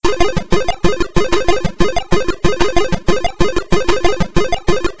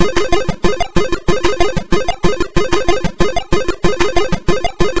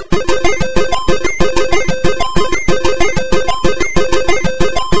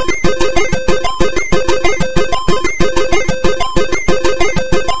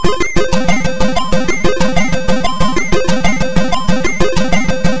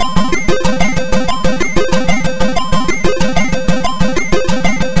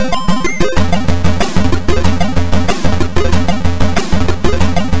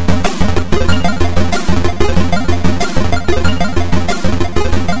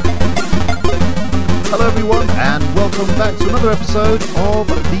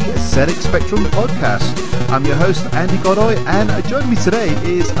ZX Spectrum podcast. I'm your host, Andy Godoy, and joining me today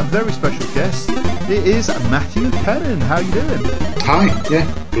is a very special guest. It is Matthew Cannon. How are you doing? Hi,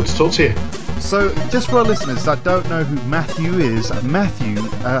 yeah, good to talk to you. So, just for our listeners that don't know who Matthew is, Matthew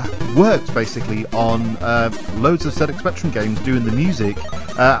worked basically on loads of ZX Spectrum games doing the music.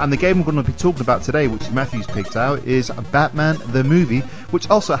 And the game we're going to be talking about today, which Matthew's picked out, is Batman the Movie, which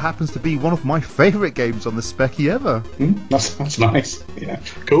also happens to be one of my favourite games on the Specky ever. That's nice. Yeah,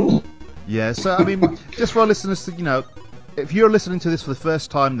 cool. Yeah, so I mean, just for our listeners, if you're listening to this for the first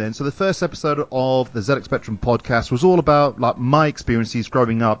time then, so the first episode of the ZX Spectrum podcast was all about like my experiences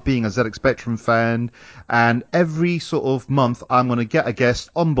growing up being a ZX Spectrum fan, and every sort of month I'm going to get a guest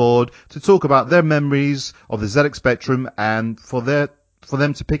on board to talk about their memories of the ZX Spectrum and for them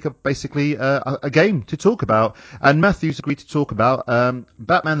to pick up basically a game to talk about. And Matthew's agreed to talk about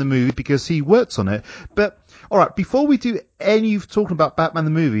Batman the Movie because he works on it. But all right, before we do any talking about Batman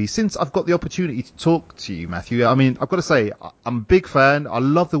the Movie, since I've got the opportunity to talk to you, Matthew, I mean, I've got to say, I'm a big fan. I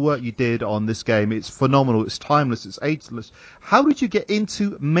love the work you did on this game. It's phenomenal. It's timeless. It's ageless. How did you get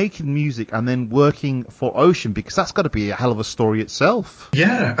into making music and then working for Ocean? Because that's got to be a hell of a story itself.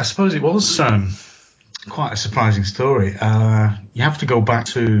 Yeah, I suppose it was quite a surprising story. You have to go back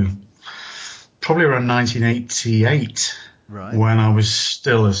to probably around 1988. Right. When I was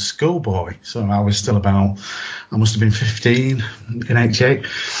still a schoolboy. So I was still I must have been 15 in 88.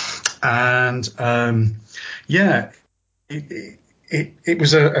 And, it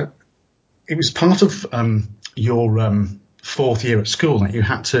was part of, your, fourth year at school that you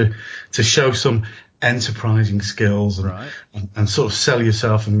had to show some enterprising skills and sort of sell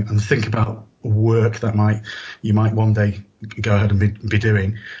yourself and think about work that you might one day go ahead and be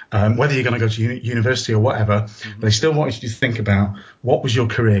doing, whether you're going to go to university or whatever. They still wanted you to think about what was your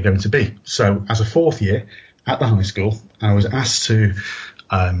career going to be. So as a fourth year at the high school, I was asked to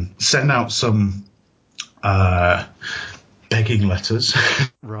send out some begging letters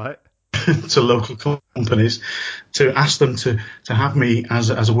Right. to local companies to ask them to have me as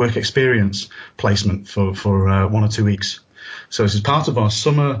a work experience placement for 1 or 2 weeks. So this is part of our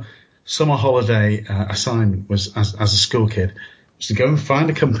summer holiday assignment was as a school kid was to go and find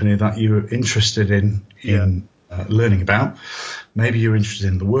a company that you were interested in learning about. Maybe you're interested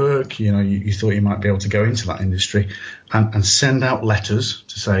in the work, you thought you might be able to go into that industry and send out letters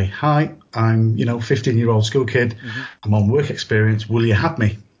to say, hi, I'm 15-year-old school kid. I'm on work experience. Will you have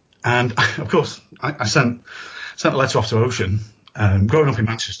me? And of course, I sent a letter off to Ocean, growing up in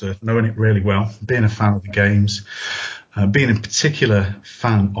Manchester, knowing it really well, being a fan of the games, being in particular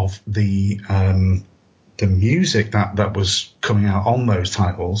fan of the music that was coming out on those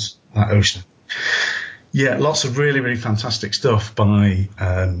titles at Ocean. Yeah, lots of really, really fantastic stuff by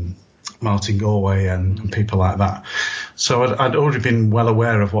Martin Galway and people like that. So I'd already been well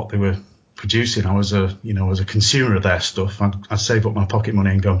aware of what they were producing. I was a consumer of their stuff. I'd save up my pocket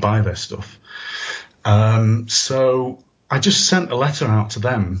money and go and buy their stuff. So I just sent a letter out to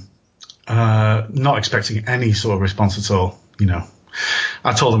them, not expecting any sort of response at all.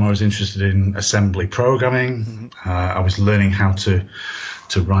 I told them I was interested in assembly programming. I was learning how to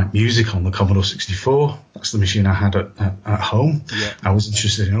write music on the Commodore 64. That's the machine I had at home. Yeah. I was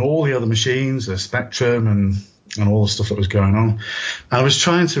interested in all the other machines, the Spectrum and all the stuff that was going on. And I was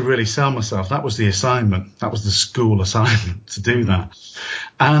trying to really sell myself. That was the assignment. That was the school assignment to do that.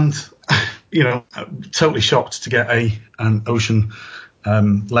 And, totally shocked to get an Ocean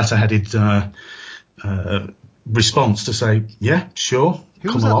letter-headed response to say, yeah, sure.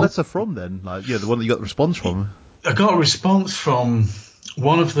 Who was that letter from then? The one that you got the response from? I got a response from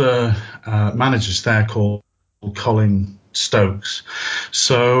one of the managers there called Colin Stokes.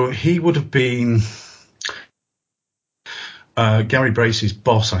 So he would have been Gary Bracey's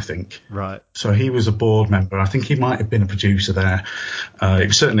boss, I think. Right. So he was a board member. I think he might have been a producer there. He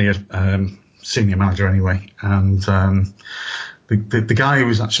was certainly a senior manager anyway. And the guy who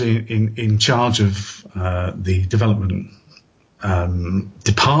was actually in charge of the development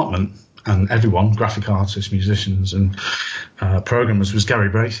department and everyone, graphic artists, musicians and programmers, was Gary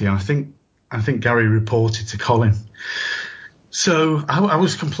Bracey. And I think Gary reported to Colin. So I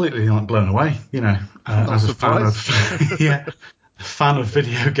was completely blown away, as a fan of fan of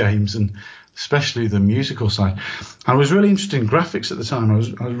video games and especially the musical side. I was really interested in graphics at the time.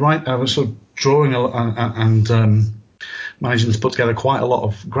 I was sort of drawing and managing to put together quite a lot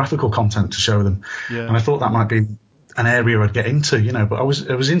of graphical content to show them. Yeah. And I thought that might be an area I'd get into, but I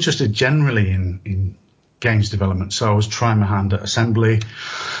was interested generally in games development. So I was trying my hand at assembly,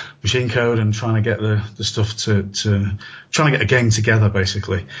 machine code, and trying to get the stuff to trying to get a game together,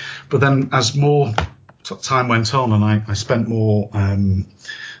 basically. But then as more time went on, and I spent more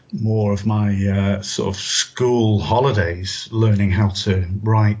of my sort of school holidays learning how to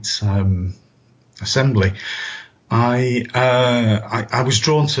write assembly. I was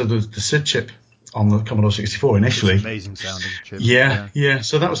drawn to the SID chip on the Commodore 64 initially. It's amazing sounding chip. Yeah.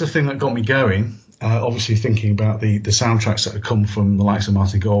 So that was the thing that got me going. Obviously thinking about the soundtracks that had come from the likes of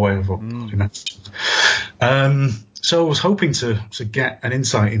Martin Galway, I've already mentioned. So I was hoping to get an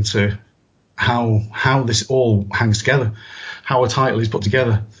insight into how this all hangs together, how a title is put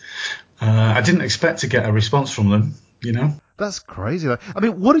together. I didn't expect to get a response from them, you know. That's crazy. I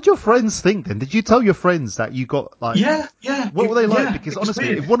mean, what did your friends think then? Did you tell your friends that you got like? Yeah. What were they like? Yeah, Because it was honestly,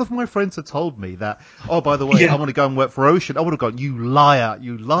 weird. if one of my friends had told me that, oh, by the way, I want to go and work for Ocean, I would have gone, you liar.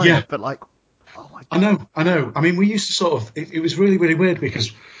 Yeah. But like, oh my God. I know. I mean, we used to sort of. It was really, really weird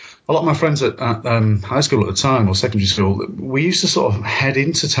because a lot of my friends at high school at the time or secondary school, we used to sort of head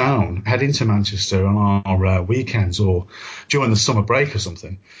into Manchester on our weekends or during the summer break or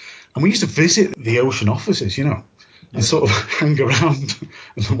something, and we used to visit the Ocean offices, you know. And sort of hang around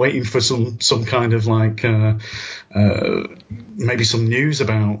waiting for some kind of like maybe some news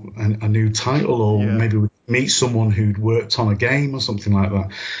about a new title, or maybe we'd meet someone who'd worked on a game or something like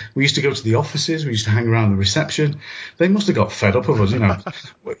that. We used to go to the offices. We used to hang around the reception. They must have got fed up of us, you know.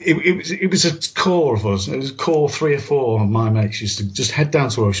 It was a core of us. It was a core 3 or 4 of my mates used to just head down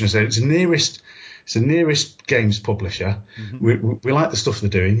to Ocean and say, it's the nearest games publisher. Mm-hmm. We like the stuff they're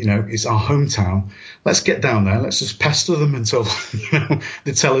doing. You know, it's our hometown. Let's get down there. Let's just pester them until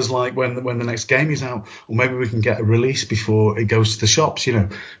they tell us like when the next game is out, or maybe we can get a release before it goes to the shops. You know,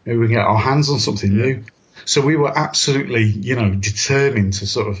 maybe we can get our hands on something new. So we were absolutely, determined to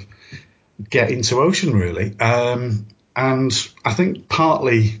sort of get into Ocean really. And I think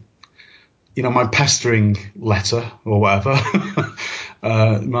partly, my pestering letter or whatever.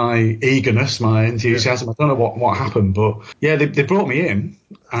 My eagerness, my enthusiasm. I don't know what happened, but yeah, they brought me in.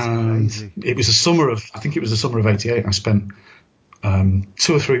 That's and crazy. It was the summer of '88. I spent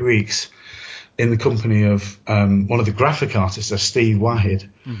 2 or 3 weeks in the company of one of the graphic artists, Steve Wahid.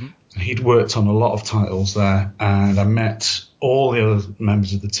 Mm-hmm. He'd worked on a lot of titles there, and I met all the other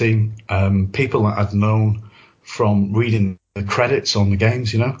members of the team, people that I'd known from reading the credits on the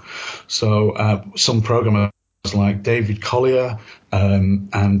games, So some programmers like David Collier,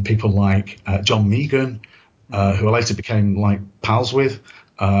 and people like John Megan, who I later became like pals with.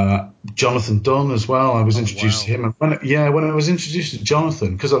 Jonathan Dunn as well. I was introduced to him. And when I was introduced to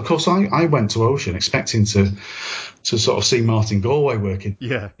Jonathan, because of course I went to Ocean expecting to sort of see Martin Galway working.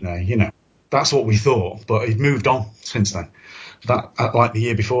 Yeah. That's what we thought, but he'd moved on since then. Like the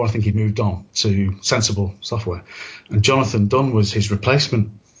year before, I think he'd moved on to Sensible Software, and Jonathan Dunn was his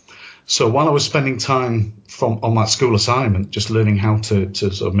replacement. So while I was spending time on that school assignment, just learning how to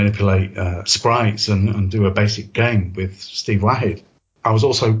sort of manipulate sprites and do a basic game with Steve Wahid, I was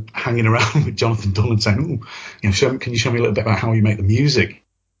also hanging around with Jonathan Dunn and saying, can you show me a little bit about how you make the music?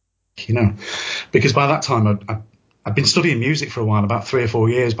 Because by that time I'd been studying music for a while, about 3 or 4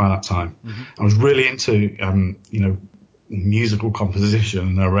 years by that time. Mm-hmm. I was really into, musical composition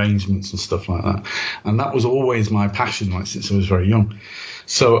and arrangements and stuff like that. And that was always my passion, like since I was very young.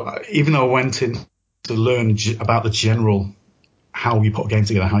 So even though I went in to learn about the general, how you put a game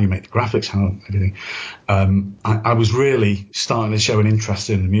together, how you make the graphics, how everything, I was really starting to show an interest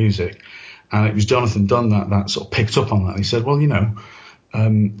in the music. And it was Jonathan Dunn that sort of picked up on that. He said, well,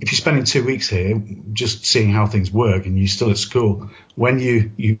 if you're spending 2 weeks here just seeing how things work and you're still at school, when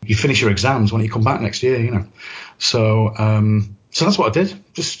you finish your exams, when you come back next year, So that's what I did.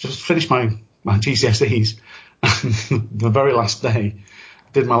 Just finished my GCSEs. The very last day,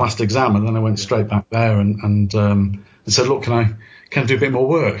 did my last exam, and then I went straight back there and said, look, can I do a bit more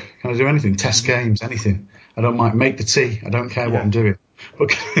work? Can I do anything? Test games, anything. I don't mind. Make the tea. I don't care what I'm doing. But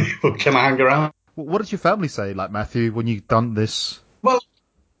can I hang around? What did your family say, like Matthew, when you'd done this? Well,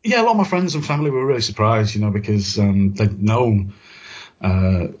 yeah, a lot of my friends and family were really surprised, because they'd known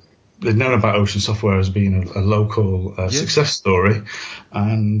about Ocean Software as being a local success story,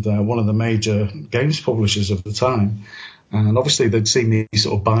 and one of the major games publishers of the time. And obviously they'd seen me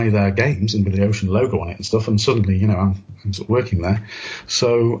sort of buy their games and with the Ocean logo on it and stuff, and suddenly, I'm sort of working there.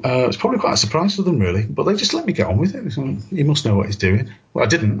 So it's probably quite a surprise to them, really. But they just let me get on with it. So, he must know what he's doing. Well, I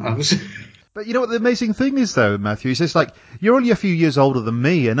didn't. I was... But you know what the amazing thing is, though, Matthew? It's just like, you're only a few years older than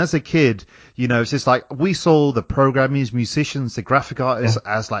me, and as a kid, it's just like, we saw the programmers, musicians, the graphic artists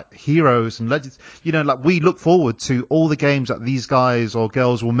as like heroes and legends. Like we look forward to all the games that these guys or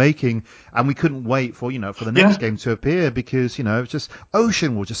girls were making, and we couldn't wait for the next game to appear because, it's just,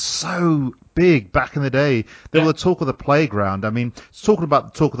 Ocean was just so big back in the day. They were the talk of the playground. I mean, talking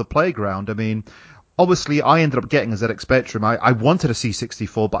about the talk of the playground, I mean, obviously, I ended up getting a ZX Spectrum. I wanted a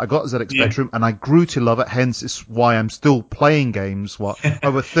C64, but I got a ZX Spectrum, and I grew to love it. Hence, it's why I'm still playing games.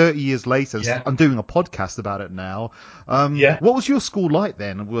 Over 30 years later, I'm doing a podcast about it now. What was your school like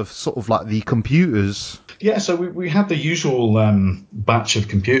then, with sort of like the computers? Yeah, so we had the usual batch of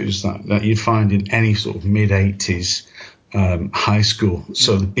computers that you'd find in any sort of mid-80s high school.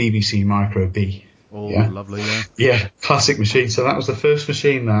 So the BBC Micro B. Oh, lovely, yeah. Yeah, classic machine. So that was the first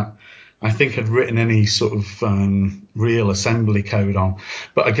machine that I think had written any sort of real assembly code on.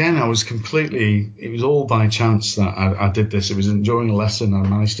 But again, it was all by chance that I did this. It was during a lesson I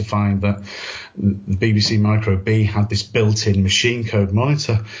managed to find that the BBC Micro B had this built-in machine code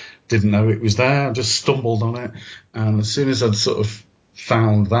monitor. Didn't know it was there. I just stumbled on it. And as soon as I'd sort of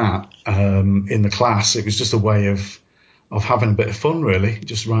found that in the class, it was just a way of having a bit of fun, really,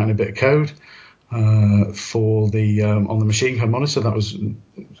 just writing a bit of code for the on the machine code monitor that was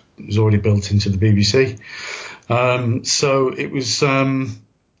already built into the BBC. So it was,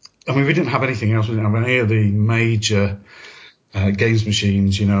 we didn't have anything else. We didn't have any of the major games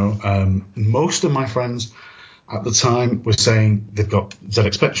machines, Most of my friends at the time were saying they've got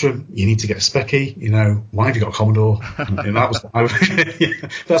ZX Spectrum, you need to get a Speccy, why have you got a Commodore? And that was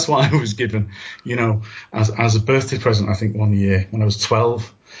that's what I was given, as a birthday present, I think one year when I was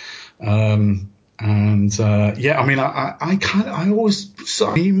 12. I always,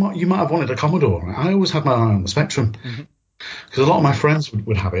 you might have wanted a Commodore. I always had my eye on the Spectrum. Because a lot of my friends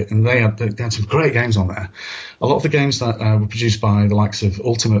would have it, and they had some great games on there. A lot of the games that were produced by the likes of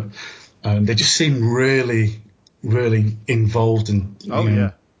Ultimate, they just seemed really, really involved and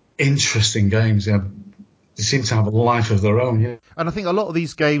interesting games. Yeah, they seem to have a life of their own. Yeah. And I think a lot of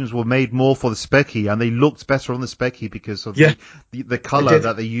these games were made more for the Speccy, and they looked better on the Speccy because of the colour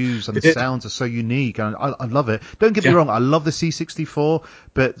that they use, and the sounds are so unique. And I love it. Don't get me wrong, I love the C64,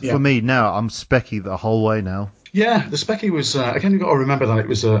 but for me now, I'm Speccy the whole way now. Yeah, the Speccy was, again, you've got to remember that it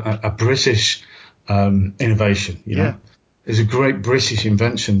was a British innovation, you know. It was a great British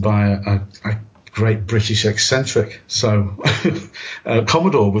invention by a great British eccentric. So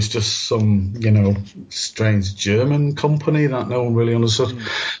Commodore was just some, strange German company that no one really understood.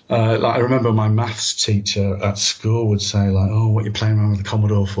 I remember my maths teacher at school would say, oh, what are you playing around with the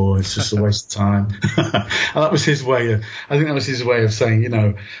Commodore for? It's just a waste of time. And that was his way of saying,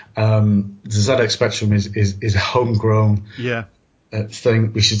 the ZX Spectrum is a homegrown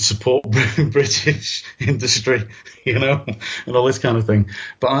thing. We should support British industry, and all this kind of thing.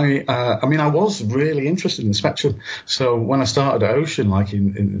 But I was really interested in the Spectrum. So when I started at Ocean, like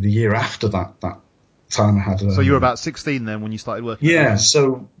in the year after that time I had. So you were about 16 then when you started working? Yeah,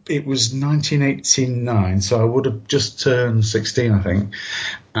 so it was 1989, so I would have just turned 16, I think.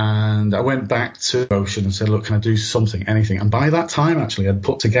 And I went back to Ocean and said, look, can I do something, anything? And by that time, actually, I'd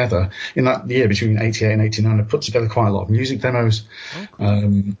put together, in that year between 88 and 89, I put together quite a lot of music demos. Oh,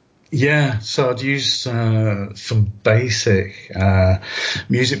 cool. So I'd used some basic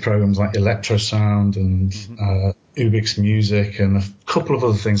music programs like Electrosound and Ubix Music and a couple of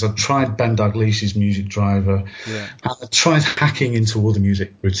other things. I tried Ben Daglish's Music Driver. Yeah. I tried hacking into all the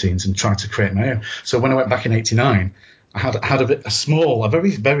music routines and tried to create my own. So when I went back in 89, I had a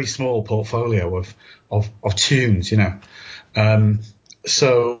very, very small portfolio of tunes,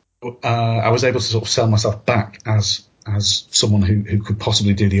 So I was able to sort of sell myself back as someone who could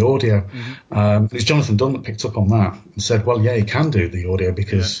possibly do the audio. It was Jonathan Dunn that picked up on that and said, well, yeah, he can do the audio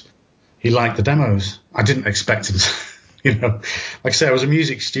because he liked the demos. I didn't expect him to, like I say, I was a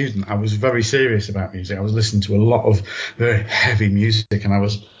music student. I was very serious about music. I was listening to a lot of very heavy music, and I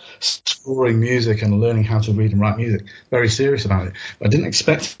was scoring music and learning how to read and write music, very serious about it. But I didn't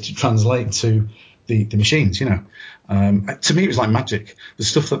expect it to translate to the machines, To me, it was like magic. The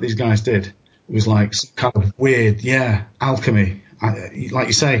stuff that these guys did was like some kind of weird, alchemy. Like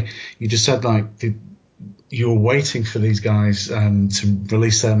you say, you just said you were waiting for these guys to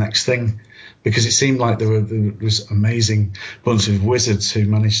release their next thing, because it seemed like there was amazing bunch of wizards who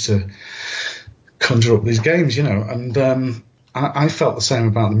managed to conjure up these games, And I felt the same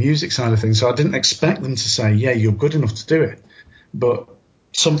about the music side of things. So I didn't expect them to say, yeah, you're good enough to do it. But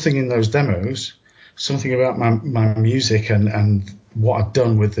something in those demos, something about my music and what I'd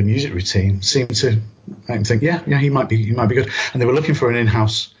done with the music routine seemed to make them think, he might be good. And they were looking for an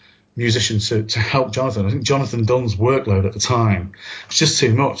in-house musician to help Jonathan. I think Jonathan Dunn's workload at the time was just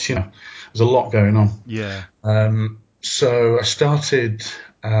too much, There's a lot going on. Yeah. So I started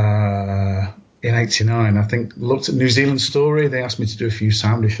in 89, I think, looked at New Zealand Story. They asked me to do a few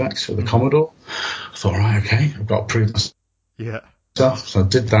sound effects for the Commodore. I thought, right, okay, I've got to prove myself. Yeah. So I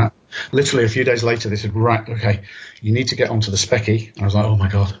did that. Literally a few days later, they said, right, okay, you need to get onto the Speccy. And I was like, oh my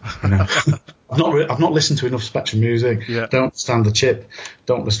God, I've not listened to enough Spectrum music. Yeah. Don't understand the chip.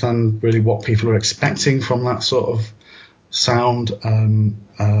 Don't understand really what people are expecting from that sort of sound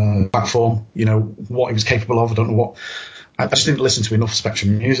platform. You know what he was capable of. I don't know what. I just didn't listen to enough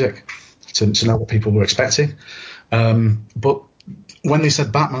Spectrum music to know what people were expecting. But when they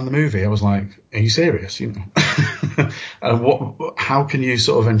said Batman the movie, I was like, "Are you serious?" You know, how can you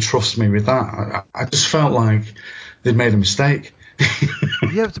sort of entrust me with that? I just felt like they'd made a mistake.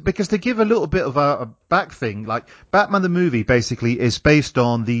 Yeah, because they give a little bit of a back thing. Like, Batman the movie basically is based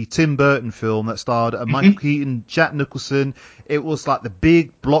on the Tim Burton film that starred Michael Keaton, Jack Nicholson. It was like the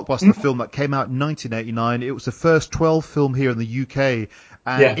big blockbuster film that came out in 1989. It was the first 12 film here in the UK,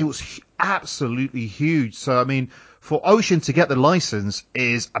 and it was absolutely huge. So, I mean, for Ocean to get the license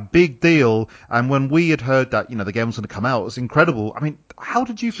is a big deal. And when we had heard that, you know, the game was going to come out, it was incredible. I mean, how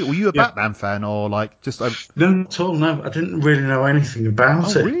did you feel? Were you a Batman fan, or like just a... No, not at all. No, I didn't really know anything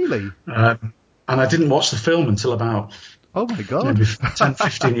about it. Oh, really? And I didn't watch the film until about Oh my God. maybe 10,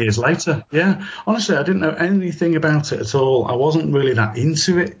 15 years later. Yeah, honestly, I didn't know anything about it at all. I wasn't really that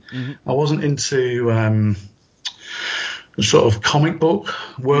into it. I wasn't into the sort of comic book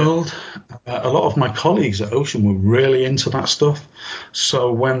world. A lot of my colleagues at Ocean were really into that stuff.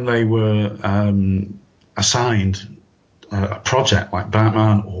 So when they were assigned a project like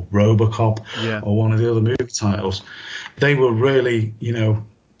Batman or RoboCop or one of the other movie titles, they were really, you know,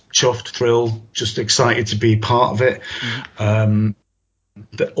 chuffed, thrilled, just excited to be part of it.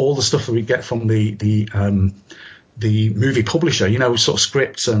 All the stuff that we get from the movie publisher, you know, sort of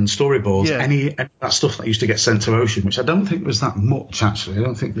scripts and storyboards, any of that stuff that used to get sent to Ocean, which I don't think was that much, actually. I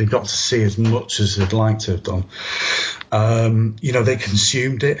don't think they got to see as much as they'd like to have done. You know, they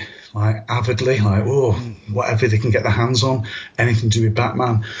consumed it like avidly, like, whatever they can get their hands on, anything to do with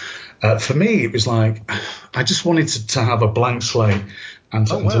Batman. For me, it was like, I just wanted to have a blank slate and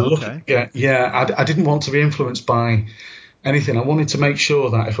to look at, I didn't want to be influenced by anything. I wanted to make sure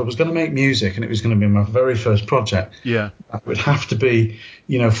that if I was going to make music and it was going to be my very first project, it would have to be,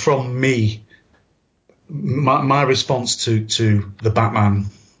 you know, from me, my response to the Batman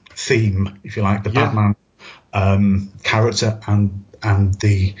theme, if you like, the Batman character and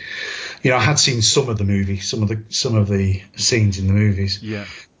the, you know, I had seen some of the movie, some of the scenes in the movies,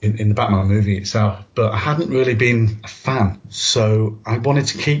 in the Batman movie itself, but I hadn't really been a fan, so I wanted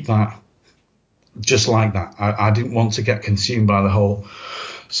to keep that just like that. I didn't want to get consumed by the whole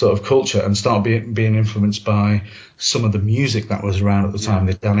sort of culture and start being influenced by some of the music that was around at the time,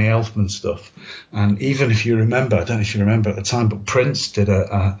 the Danny Elfman stuff. And even if you remember, I don't know if you remember at the time, but Prince did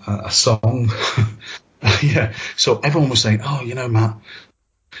a song. So everyone was saying, oh, you know, Matt,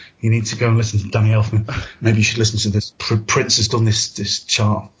 you need to go and listen to Danny Elfman. Maybe you should listen to this. Prince has done this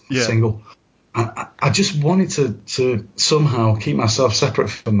chart single. I just wanted to somehow keep myself separate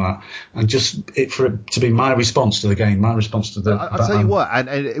from that, and just for it to be my response to the game, my response to the. I'll tell you what, and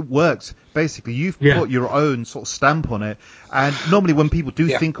it works. Basically, you've put your own sort of stamp on it. And normally, when people do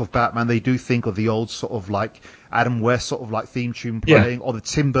think of Batman, they do think of the old sort of like Adam West sort of like theme tune playing, or the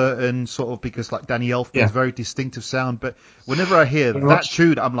Tim Burton sort of, because like Danny Elfman's very distinctive sound. But whenever I hear that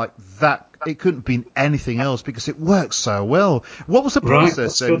tune, I'm like, that it couldn't have been anything else, because it works so well. What was the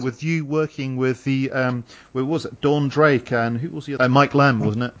process then with you working with the where was it, Dawn Drake, and who was the other? Mike Lamb,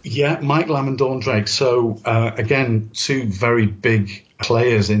 wasn't it? Yeah, Mike Lamb and Dawn Drake. So again, two very big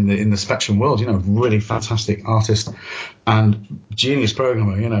players in the Spectrum world, you know, really fantastic artist and genius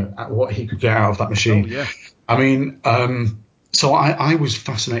programmer, you know, at what he could get out of that machine. I mean, so I was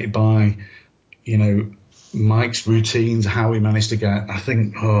fascinated by, you know, Mike's routines, how he managed to get, I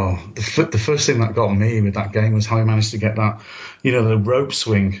think, the first thing that got me with that game was how he managed to get that, you know, the rope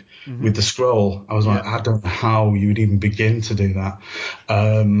swing with the scroll. I was like, I don't know how you would even begin to do that.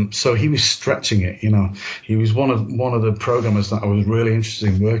 So he was stretching it, you know. He was one of the programmers that I was really interested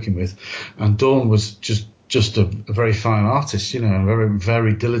in working with. And Dawn was just a very fine artist, you know, very,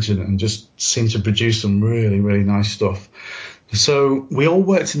 very diligent, and just seemed to produce some really, really nice stuff. So we all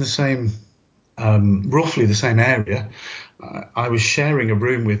worked in the same, roughly the same area. I was sharing a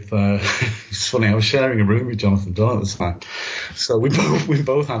room with, it's funny, I was sharing a room with Jonathan Dunn at the time. So we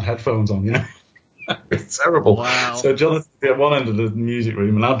both had headphones on, you know. It's terrible. Wow. So Jonathan would be at one end of the music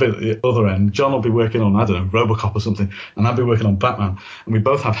room and I'd be at the other end. John will be working on, I don't know, RoboCop or something, and I'd be working on Batman. And we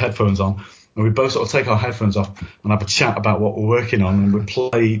both have headphones on, and we both sort of take our headphones off and have a chat about what we're working on, and we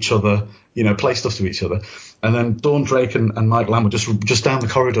play each other, you know, play stuff to each other. And then Dawn Drake and Mike Lamb were just down the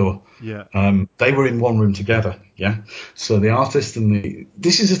corridor. They were in one room together. So the artist and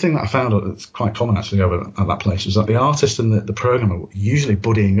this is the thing that I found out that's quite common actually over at that place, is that the artist and the programmer were usually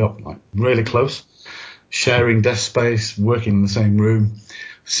buddying up, like really close, sharing desk space, working in the same room.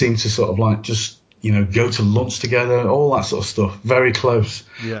 seemed to sort of like just, go to lunch together, all that sort of stuff, very close.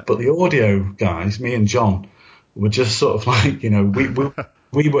 Yeah. But the audio guys, me and John, were just sort of like,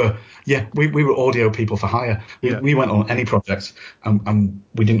 we were audio people for hire. We went on any project, and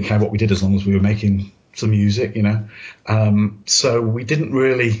we didn't care what we did as long as we were making some music, So we didn't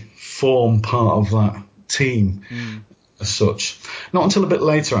really form part of that team as such. Not until a bit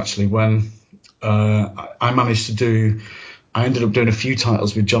later, actually, when I ended up doing a few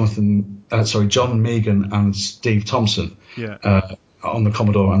titles with John Megan and Steve Thompson. On the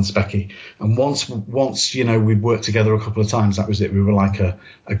Commodore and Specky. And once we'd worked together a couple of times, that was it. We were like a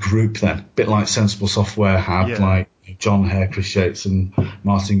group then, a bit like Sensible Software had, like John Hare, Chris Yates and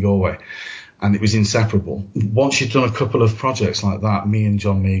Martin Galway. And it was inseparable. Once you'd done a couple of projects like that, me and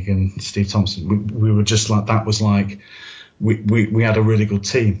John Megan, Steve Thompson, we were just like, that was like, we had a really good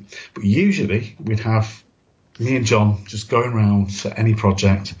team. But usually we'd have me and John just going around to any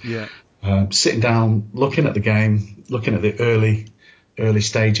project, sitting down, looking at the game, looking at the early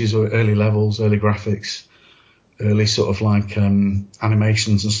stages or early levels, early graphics, early sort of like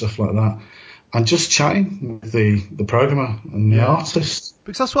animations and stuff like that, and just chatting with the programmer and the artist.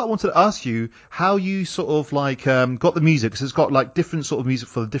 Because that's what I wanted to ask you, how you sort of like got the music, because it's got like different sort of music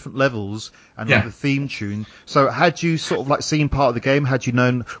for the different levels and like the theme tune. So had you sort of like seen part of the game, had you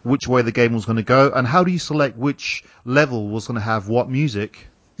known which way the game was going to go, and how do you select which level was going to have what music?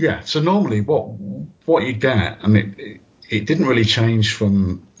 Yeah, so normally what you get, I mean, it didn't really change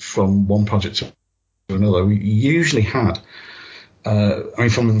from one project to another. We usually had,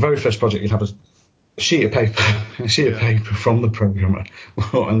 from the very first project, you'd have a sheet of paper from the programmer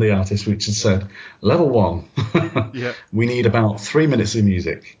and the artist, which had said, level 1, we need about 3 minutes of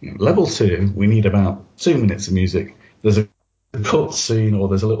music. Level 2, we need about 2 minutes of music. There's a cut scene or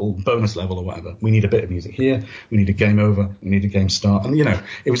there's a little bonus level or whatever. We need a bit of music here. We need a game over. We need a game start. And,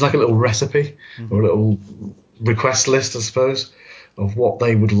 it was like a little recipe or a little request list, I suppose, of what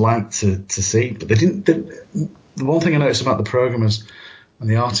they would like to see. But the one thing I noticed about the programmers and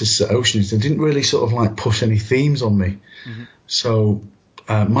the artists at Ocean is they didn't really sort of like push any themes on me. So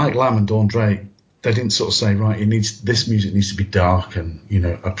Mike Lamb and Dawn Drake, they didn't sort of say, right, this music needs to be dark and,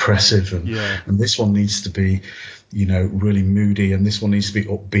 oppressive and this one needs to be, really moody and this one needs to be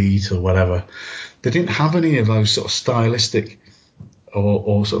upbeat or whatever. They didn't have any of those sort of stylistic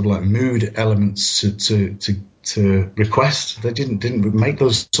or sort of like mood elements to request. They didn't make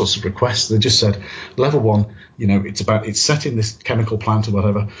those sorts of requests. They just said, level 1, it's set in this chemical plant or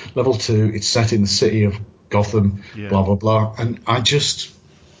whatever. Level 2, it's set in the city of Gotham, blah blah blah. And I just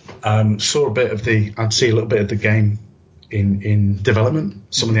I'd see a little bit of the game in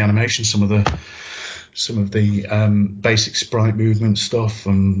development, some of the animation, some of the basic sprite movement stuff,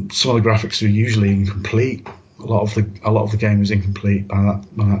 and some of the graphics were usually incomplete. A lot of the game was incomplete by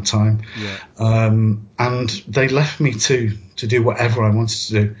that time. And they left me to do whatever I wanted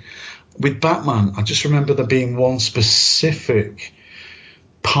to do. With Batman, I just remember there being one specific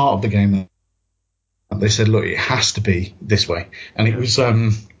part of the game that they said, look, it has to be this way. And it was a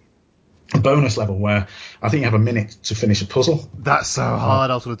bonus level where I think you have a minute to finish a puzzle. That's so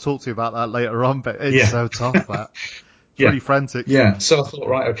hard. I was going to talk to you about that later on, but it's so tough, that. Pretty frantic. Yeah, so I thought,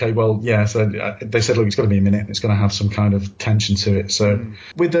 right, okay, well, so they said, look, it's got to be a minute. It's going to have some kind of tension to it. So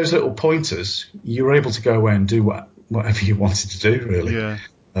with those little pointers, you were able to go away and do whatever you wanted to do, really.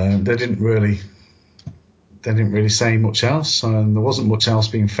 They didn't really say much else, and there wasn't much else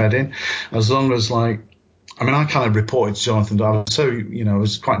being fed in. As long as, I kind of reported to Jonathan Dunn. So, I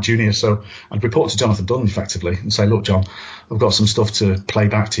was quite junior, so I'd report to Jonathan Dunn effectively and say, look, John, I've got some stuff to play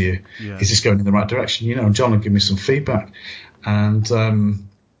back to you. Is this going in the right direction? And John would give me some feedback. And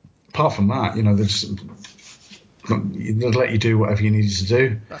apart from that, they'd let you do whatever you needed to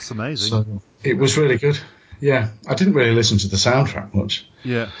do. That's amazing. So it was really good. Yeah, I didn't really listen to the soundtrack much.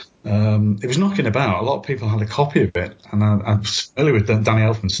 It was knocking about. A lot of people had a copy of it, and I was familiar with Danny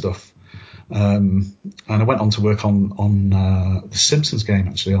Elfman stuff. And I went on to work on the Simpsons game,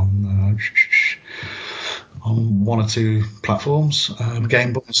 actually, on one or two platforms,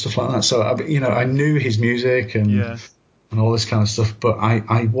 Game Boy and stuff like that. So I knew his music and all this kind of stuff, but I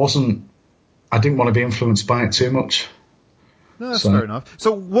didn't want to be influenced by it too much. No, that's fair enough.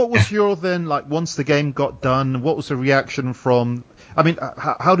 So what was your then, once the game got done, what was the reaction from,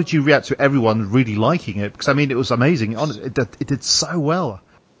 how did you react to everyone really liking it? Because, it was amazing. Honestly, it did so well.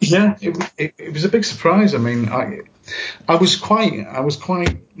 Yeah, it was a big surprise. I was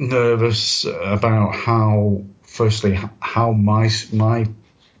quite nervous about how my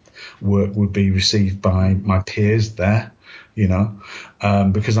work would be received by my peers there,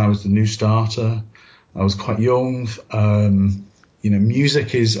 because I was the new starter. I was quite young.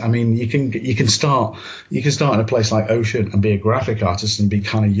 music is. I mean, you can start in a place like Ocean and be a graphic artist and be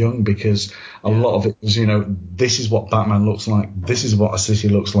kind of young, because a lot of it was, this is what Batman looks like, this is what a city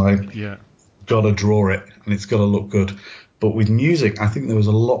looks like. Yeah. Got to draw it, and it's got to look good. But with music, I think there was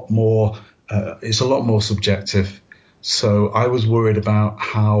a lot more. It's a lot more subjective. So I was worried about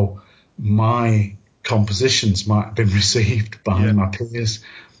how my compositions might have been received by my peers,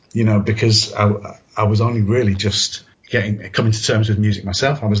 because I was only really just coming to terms with music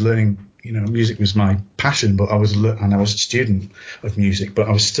myself. I was learning, music was my passion, but I was a student of music, but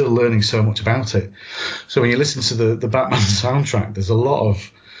I was still learning so much about it. So when you listen to the Batman soundtrack, there's a lot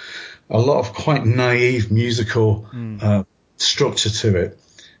of quite naive musical structure to it,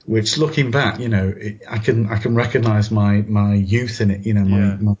 which, looking back, I can recognise my youth in it,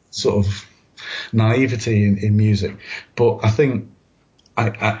 my sort of naivety in music. But I think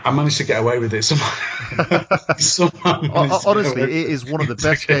I managed to get away with it somehow. Honestly, it is one of the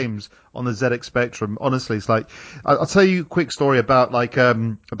best games on the ZX Spectrum. Honestly, it's like, I'll tell you a quick story about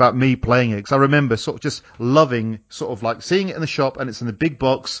about me playing it, because I remember sort of just loving sort of like seeing it in the shop, and it's in the big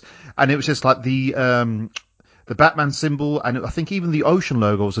box, and it was just like the Batman symbol, and I think even the Ocean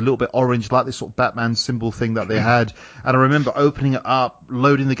logo was a little bit orange, like this sort of Batman symbol thing that they had. And I remember opening it up,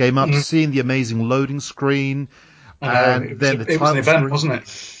 loading the game up, seeing the amazing loading screen, and then the title it was an event, screen. wasn't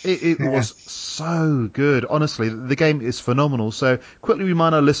it? It was so good. Honestly, the game is phenomenal. So quickly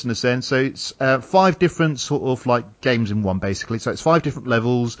remind our listeners then. So it's 5 different sort of like games in one, basically. So it's 5 different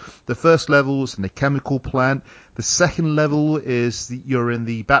levels. The first level is in the chemical plant. The second level is you're in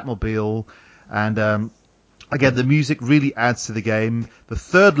the Batmobile, and again, the music really adds to the game. The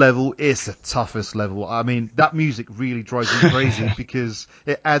third level is the toughest level. I mean, that music really drives you crazy because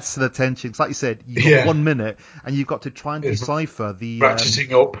it adds to the tension. It's like you said, you've got 1 minute and you've got to try and decipher the...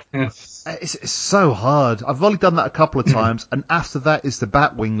 ratcheting up. It's so hard. I've only done that a couple of times, and after that is the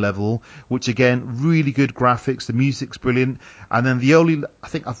Batwing level, which again, really good graphics, the music's brilliant, and then I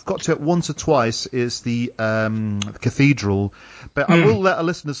think I've got to it once or twice, is the Cathedral. But I will let our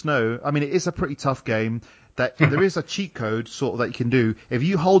listeners know, I mean, it is a pretty tough game, that there is a cheat code sort of that you can do. If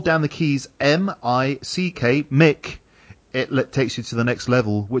you hold down the keys Mick, it takes you to the next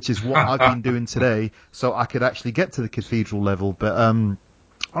level, which is what I've been doing today, so I could actually get to the Cathedral level. But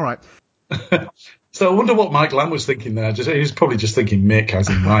all right. So I wonder what Mike Lamb was thinking there. He was probably just thinking Mick, as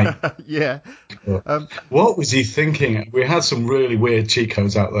in Mike. Yeah. What was he thinking? We had some really weird cheat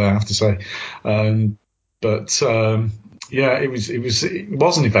codes out there, I have to say. Yeah, it was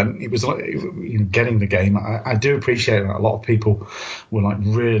an event. It was like getting the game. I do appreciate that a lot of people were like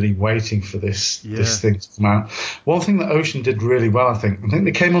really waiting for this thing to come out. One thing that Ocean did really well, I think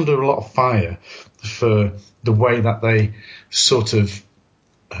they came under a lot of fire for the way that they sort of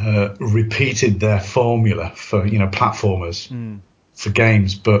repeated their formula for platformers for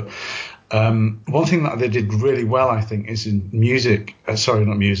games. But one thing that they did really well, I think, is in music. Sorry,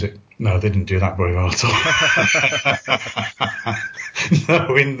 not music. No, they didn't do that very well at all.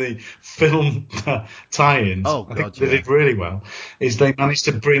 No, in the film tie-ins, I think they did really well. Is they managed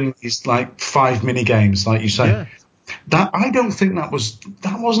to bring these like 5 mini games, like you say. Yeah. That I don't think that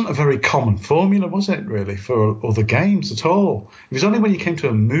wasn't a very common formula, was it? Really, for other games at all. It was only when you came to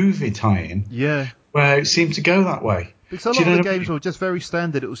a movie tie-in, where it seemed to go that way. Because a lot of the games were just very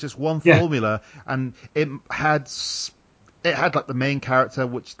standard. It was just one formula, and it had like the main character,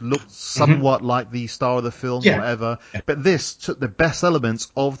 which looked somewhat like the star of the film, whatever. Yeah. But this took the best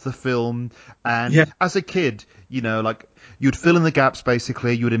elements of the film, and as a kid, like you'd fill in the gaps.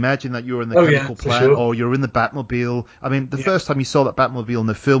 Basically, you'd imagine that you were in the chemical plant or you're in the Batmobile. I mean, the first time you saw that Batmobile in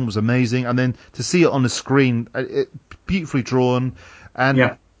the film was amazing, and then to see it on the screen, it beautifully drawn,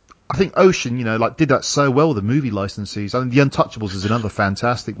 and I think Ocean, did that so well with the movie licenses. I mean, The Untouchables is another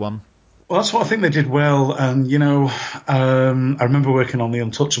fantastic one. Well, that's what I think they did well. And, I remember working on The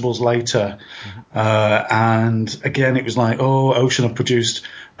Untouchables later. And again, it was like, Ocean have produced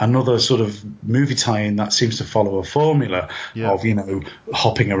another sort of movie tie-in that seems to follow a formula of,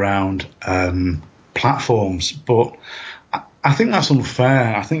 hopping around platforms. But I think that's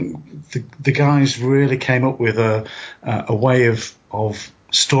unfair. I think the guys really came up with a way of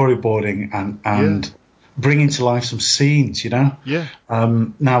storyboarding and bringing to life some scenes, Now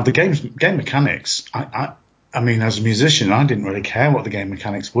the game mechanics, I mean, as a musician, I didn't really care what the game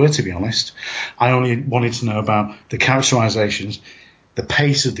mechanics were, to be honest. I only wanted to know about the characterizations, the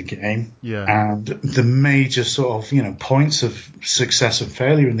pace of the game, and the major sort of, points of success and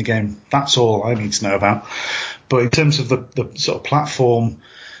failure in the game. That's all I need to know about. But in terms of the sort of platform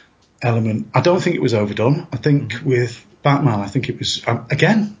element, I don't think it was overdone. I think with Batman, I think it was,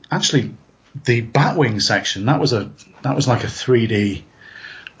 again, actually the Batwing section, that was like a 3D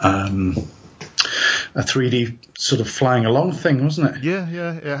sort of flying along thing, wasn't it?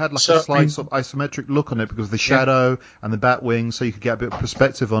 Yeah. It had like a slight sort of isometric look on it because of the shadow and the Batwing, so you could get a bit of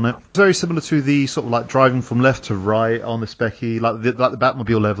perspective on it. It's very similar to the sort of like driving from left to right on the Speccy, like the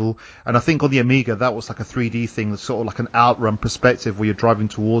Batmobile level. And I think on the Amiga that was like a 3D thing, that's sort of like an outrun perspective where you're driving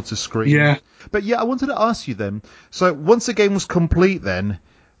towards the screen. Yeah. But yeah, I wanted to ask you then. So once the game was complete, then,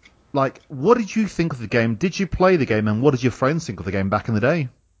 like, what did you think of the game? Did you play the game, and what did your friends think of the game back in the day?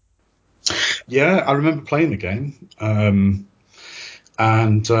 Yeah, I remember playing the game,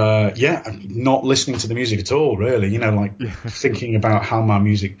 not listening to the music at all, really. Thinking about how my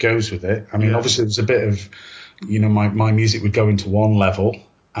music goes with it. I mean, obviously, there's a bit of, my music would go into one level,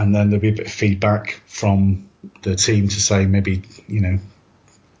 and then there'd be a bit of feedback from the team to say maybe it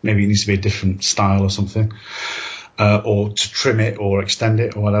needs to be a different style or something, or to trim it or extend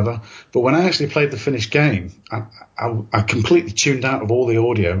it or whatever. But when I actually played the finished game, I completely tuned out of all the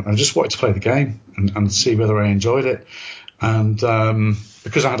audio. I just wanted to play the game and see whether I enjoyed it. And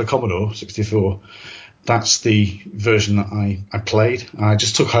because I had a Commodore 64, that's the version that I played. I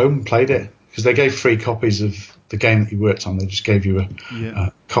just took home and played it because they gave free copies of the game that you worked on. They just gave you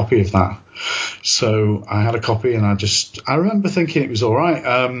a copy of that. So I had a copy, and I remember thinking it was all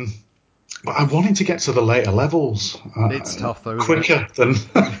right. But I wanted to get to the later levels. It's tough though, quicker than,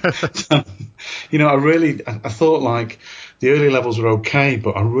 I thought like the early levels were okay,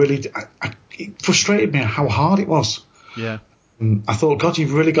 but it frustrated me how hard it was. Yeah. I thought, God,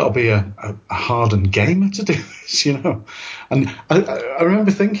 you've really got to be a hardened gamer to do this, And I remember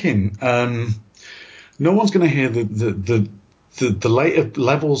thinking, no one's going to hear the later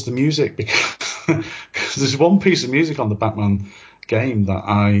levels, the music, because there's one piece of music on the Batman game that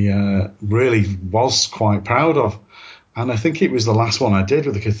I really was quite proud of, and I think it was the last one I did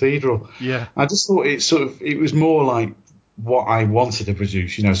with the Cathedral. Yeah, I just thought it was more like what I wanted to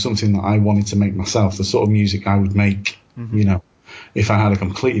produce, something that I wanted to make myself, the sort of music I would make, if I had a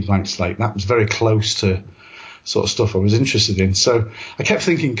completely blank slate. That was very close to sort of stuff I was interested in. So I kept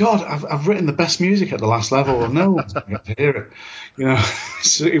thinking, God, I've written the best music at the last level, and no one's going to get to hear it.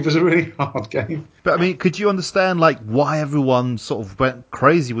 So it was a really hard game. But I mean, could you understand like why everyone sort of went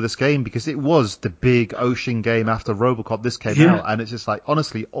crazy with this game? Because it was the big ocean game after RoboCop. This came out, and it's just like,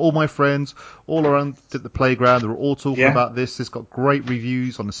 honestly, all my friends all around the playground, they were all talking about this. It's got great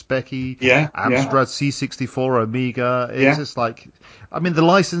reviews on the Speccy, Amstrad C64, Amiga. It's just like, I mean, the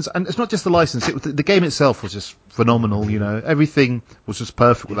license, and it's not just the license. The game itself was just phenomenal. Everything was just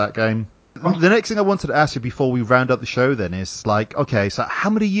perfect with that game. The next thing I wanted to ask you before we round up the show then is like, okay, so how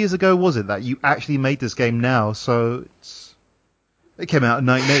many years ago was it that you actually made this game now? So it came out in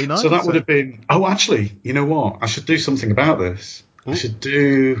 1989. So that would have been, actually, you know what? I should do something about this. Ooh.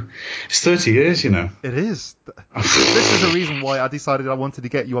 It's 30 years, It is. This is the reason why I decided I wanted to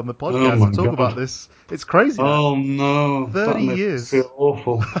get you on the podcast to talk about this. It's crazy. Oh, no. 30 years. I feel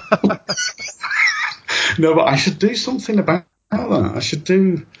awful. No, but I should do something about that. I should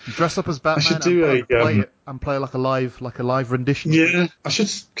do. Dress up as Batman and play like a live rendition. Yeah, I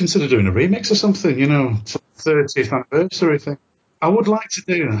should consider doing a remix or something. 30th anniversary thing. I would like to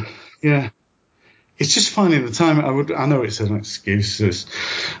do that. Yeah, it's just finding the time. I know it's an excuse.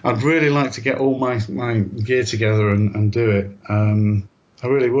 I'd really like to get all my gear together and do it. I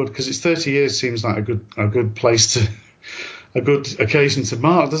really would, because it's 30 years. Seems like a good place to. A good occasion to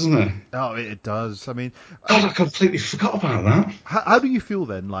mark, doesn't it? Oh, it does. I mean, God, I completely forgot about that. How do you feel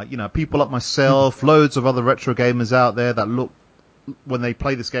then? Like, people like myself, loads of other retro gamers out there that look, when they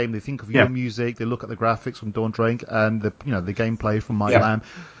play this game, they think of your music, they look at the graphics from Dawn Drake and the gameplay from Mike Lamb.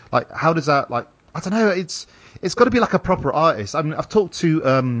 Like, how does that, like, I don't know, it's got to be like a proper artist. I mean, I've talked to,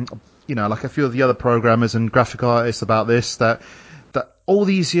 like a few of the other programmers and graphic artists about this, that all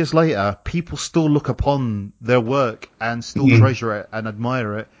these years later, people still look upon their work and still treasure it and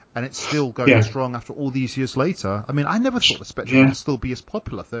admire it, and it's still going strong after all these years later. I mean, I never thought the Spectrum would still be as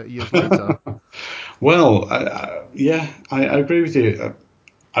popular 30 years later. Well, I agree with you.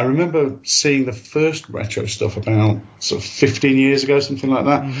 I remember seeing the first retro stuff about sort of 15 years ago, something like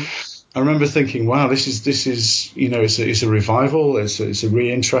that. Mm-hmm. I remember thinking, wow, this is it's a revival. It's a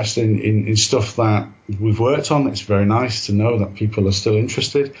reinterest in stuff that we've worked on. It's very nice to know that people are still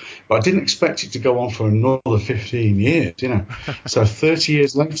interested. But I didn't expect it to go on for another 15 years, So 30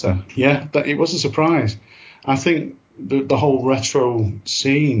 years later, it was a surprise. I think the whole retro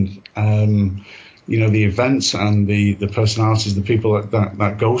scene, the events and the personalities, the people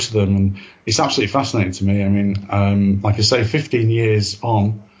that go to them, and it's absolutely fascinating to me. I mean, like I say, 15 years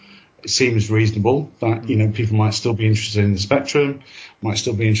on, it seems reasonable that people might still be interested in the Spectrum, might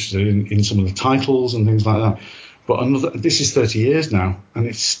still be interested in some of the titles and things like that. But this is 30 years now, and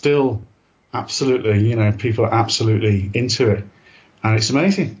it's still absolutely, people are absolutely into it. And it's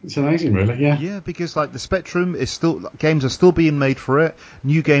amazing. It's amazing, really. Yeah. Yeah, because like the Spectrum is still, games are still being made for it.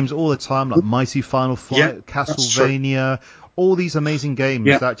 New games all the time, like Mighty Final Fight, Castlevania, all these amazing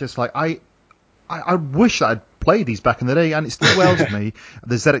games that just like I wish I'd played these back in the day, and it still wells me.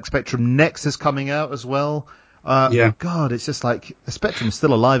 The ZX Spectrum Next is coming out as well. God, it's just like the Spectrum is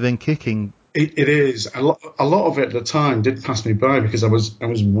still alive and kicking. It is. A lot of it at the time did pass me by because I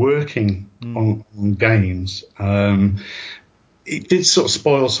was working on games. It did sort of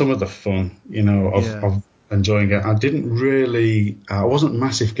spoil some of the fun, of enjoying it. I wasn't a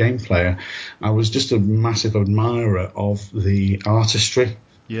massive game player. I was just a massive admirer of the artistry.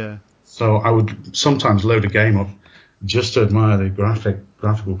 Yeah. So I would sometimes load a game up just to admire the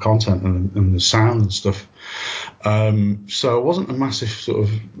graphical content and the sound and stuff. So I wasn't a massive sort of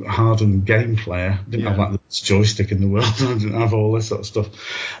hardened game player. Didn't have like the best joystick in the world. I didn't have all this sort of stuff.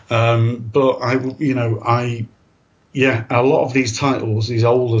 But a lot of these titles, these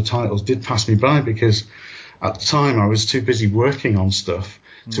older titles, did pass me by because at the time I was too busy working on stuff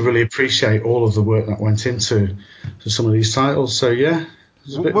to really appreciate all of the work that went into some of these titles. So yeah.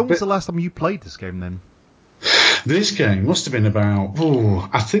 When was the last time you played this game then? This game must have been about,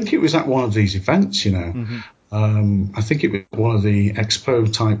 I think it was at one of these events, I think it was one of the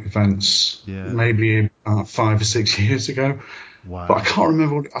Expo type events, maybe about 5 or 6 years ago. Wow. But I can't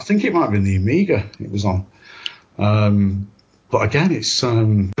remember. I think it might have been the Amiga it was on. But again, it's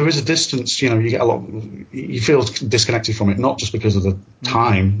there is a distance. You get a lot. You feel disconnected from it, not just because of the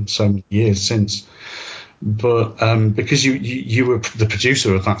time, so many years since, but because you were the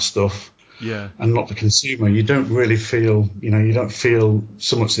producer of that stuff, and not the consumer. You don't really feel. You don't feel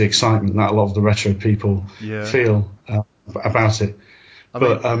so much the excitement that a lot of the retro people feel about it.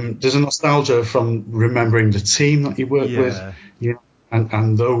 There's a nostalgia from remembering the team that you worked with.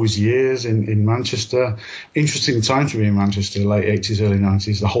 And those years in Manchester, interesting time to be in Manchester, late 80s, early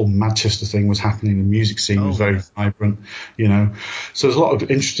 90s. The whole Manchester thing was happening. The music scene was very vibrant, So there's a lot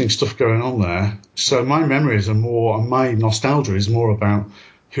of interesting stuff going on there. So my memories are more, and my nostalgia is more about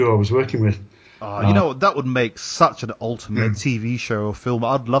who I was working with. That would make such an ultimate TV show or film.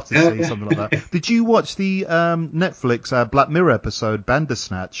 I'd love to see something like that. Did you watch the Netflix Black Mirror episode,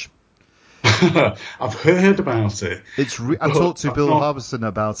 Bandersnatch? I've heard about it. I talked to Bill Harbison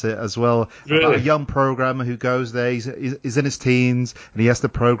about it as well. Really? About a young programmer who goes there. He's in his teens and he has to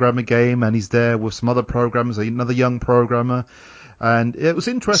program a game, and he's there with some other programmers, another young programmer. And it was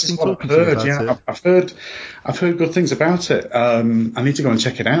interesting talking to you about it. I've heard good things about it. I need to go and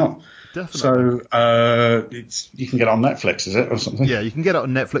check it out. Definitely. So you can get it on Netflix, is it, or something? Yeah, you can get it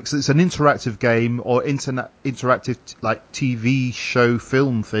on Netflix. It's an interactive game or interactive like TV show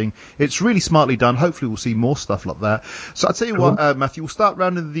film thing. It's really smartly done. Hopefully we'll see more stuff like that. So I'll tell you what, Matthew, we'll start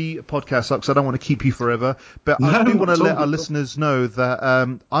rounding the podcast up because I don't want to keep you forever. But I do want to let our listeners know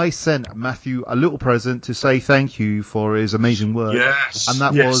that I sent Matthew a little present to say thank you for his amazing work. Yes. And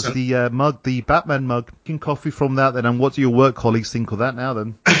that was the mug, the Batman mug. Drinking coffee from that then. And what do your work colleagues think of that now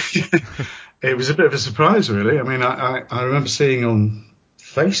then? It was a bit of a surprise, really. I mean, I remember seeing on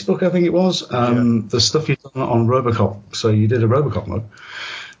Facebook, I think it was, the stuff you'd done on Robocop. So you did a Robocop mug.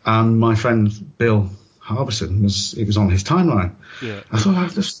 And my friend Bill Harbison, it was on his timeline. Yeah. I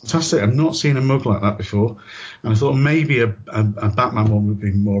thought, that's fantastic. I've not seen a mug like that before. And I thought maybe a Batman one would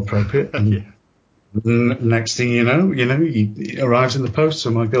be more appropriate. And next thing you know, it arrives in the post.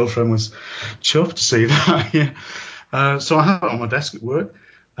 So my girlfriend was chuffed to see that. So I have it on my desk at work.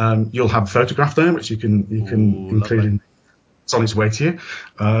 You'll have a photograph there, which you can include in. It's on its way to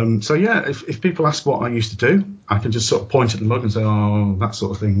you. So yeah, if people ask what I used to do, I can just sort of point at the mug and say, "Oh, that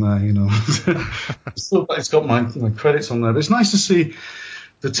sort of thing there," It's got my credits on there, but it's nice to see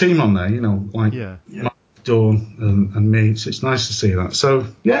the team on there. Like Mike, Dawn and me. It's nice to see that. So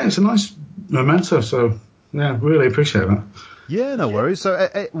yeah, it's a nice memento. So yeah, really appreciate that. Yeah, no worries. So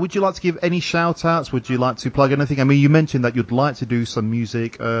would you like to give any shout-outs? Would you like to plug anything? I mean, you mentioned that you'd like to do some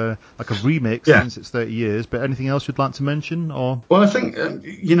music, like a remix, since it's 30 years, but anything else you'd like to mention? Or? Well, I think,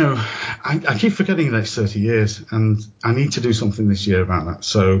 I keep forgetting that it's 30 years, and I need to do something this year about that.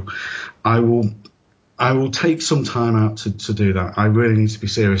 So I will take some time out to do that. I really need to be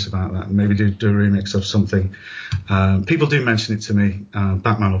serious about that and maybe do a remix of something. People do mention it to me.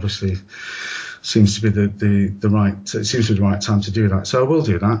 Batman, obviously, seems to be the right time to do that. So I will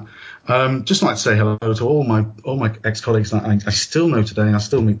do that. Just like to say hello to all my ex-colleagues that I still know today, I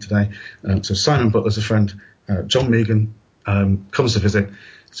still meet today. So Simon Butler's a friend, John Megan, comes to visit.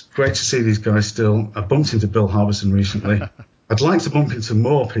 It's great to see these guys still. I bumped into Bill Harbison recently. I'd like to bump into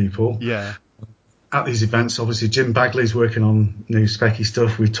more people. Yeah. At these events, obviously, Jim Bagley's working on new specky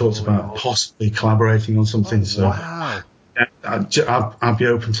stuff. We've talked about possibly collaborating on something. Wow. I'd be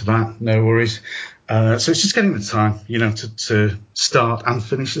open to that. No worries. So it's just getting the time, to start and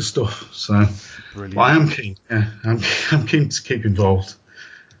finish the stuff. So Brilliant. I am keen. Yeah, I'm keen to keep involved.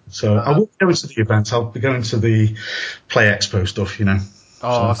 So I won't go into the event. I'll be going to the Play Expo stuff,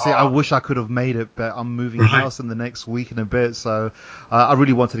 Oh, see, I wish I could have made it, but I'm moving house in the next week and a bit, so I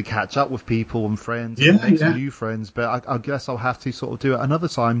really wanted to catch up with people and friends and make some new friends, but I guess I'll have to sort of do it another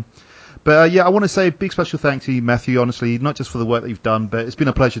time. But I want to say a big special thanks to you, Matthew, honestly, not just for the work that you've done, but it's been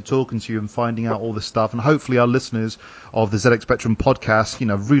a pleasure talking to you and finding out all this stuff, and hopefully our listeners of the ZX Spectrum podcast,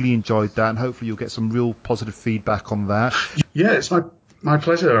 really enjoyed that, and hopefully you'll get some real positive feedback on that. Yeah, it's my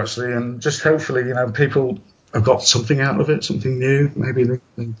pleasure, actually, and just hopefully, people have got something out of it, something new, maybe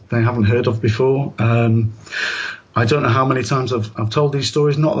they haven't heard of before. I don't know how many times I've told these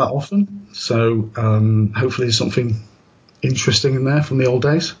stories, not that often. So hopefully there's something interesting in there from the old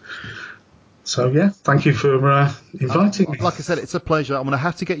days. So, thank you for inviting me. Like I said, it's a pleasure. I'm going to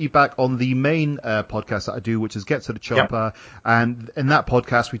have to get you back on the main podcast that I do, which is Get to the Chopper. Yep. And in that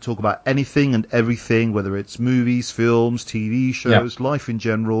podcast, we talk about anything and everything, whether it's movies, films, TV shows, life in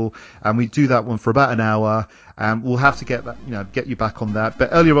general. And we do that one for about an hour. And we'll have to get you back on that. But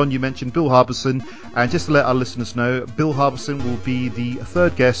earlier on, you mentioned Bill Harbison. And just to let our listeners know, Bill Harbison will be the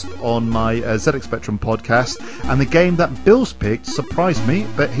third guest on my ZX Spectrum podcast. And the game that Bill's picked surprised me,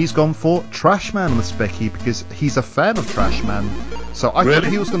 but he's gone for Trashman on the Specky because he's a fan of Trashman. So I thought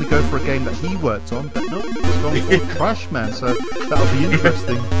he was going to go for a game that he worked on, but no, he's gone for Trashman. So that'll be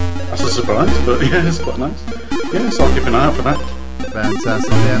interesting. That's a surprise, but it's quite nice. So I'll keep an eye out for that.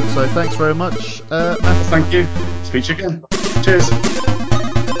 Fantastic, Dan. So thanks very much, Matt. Thank you. Speak to you again. Cheers.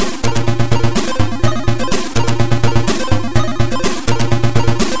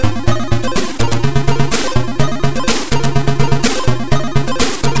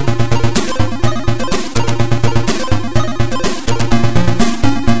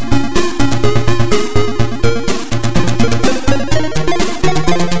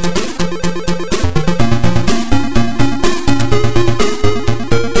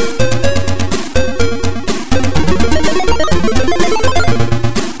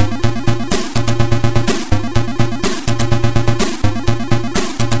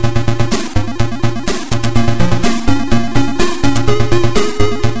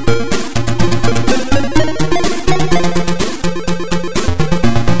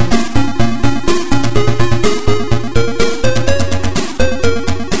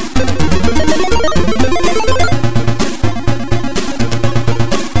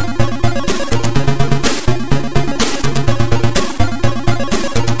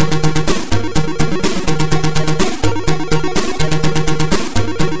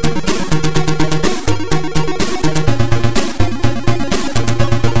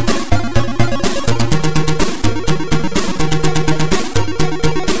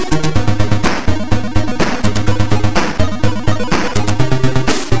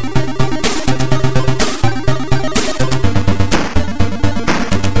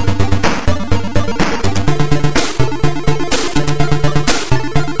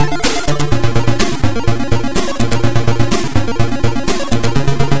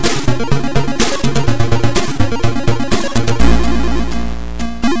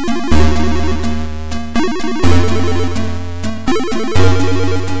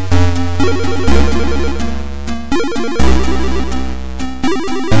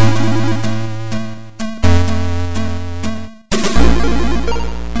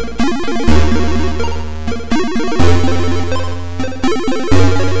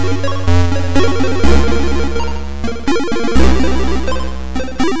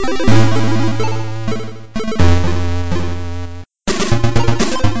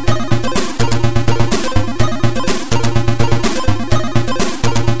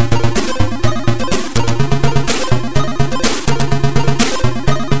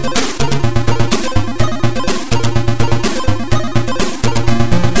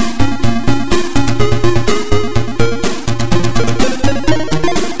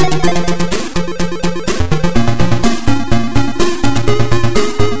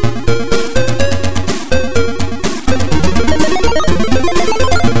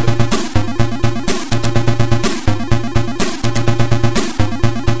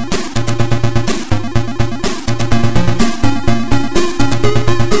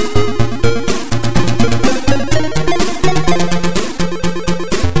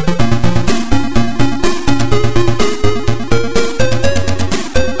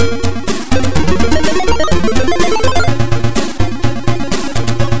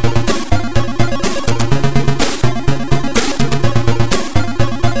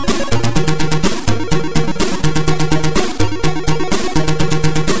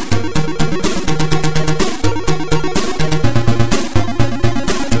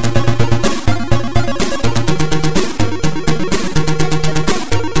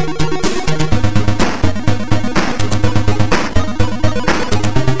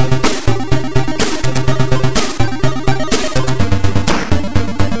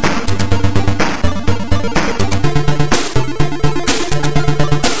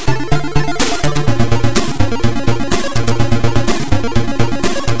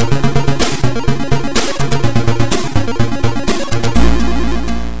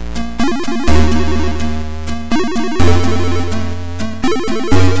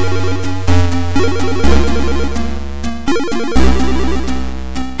 Bye.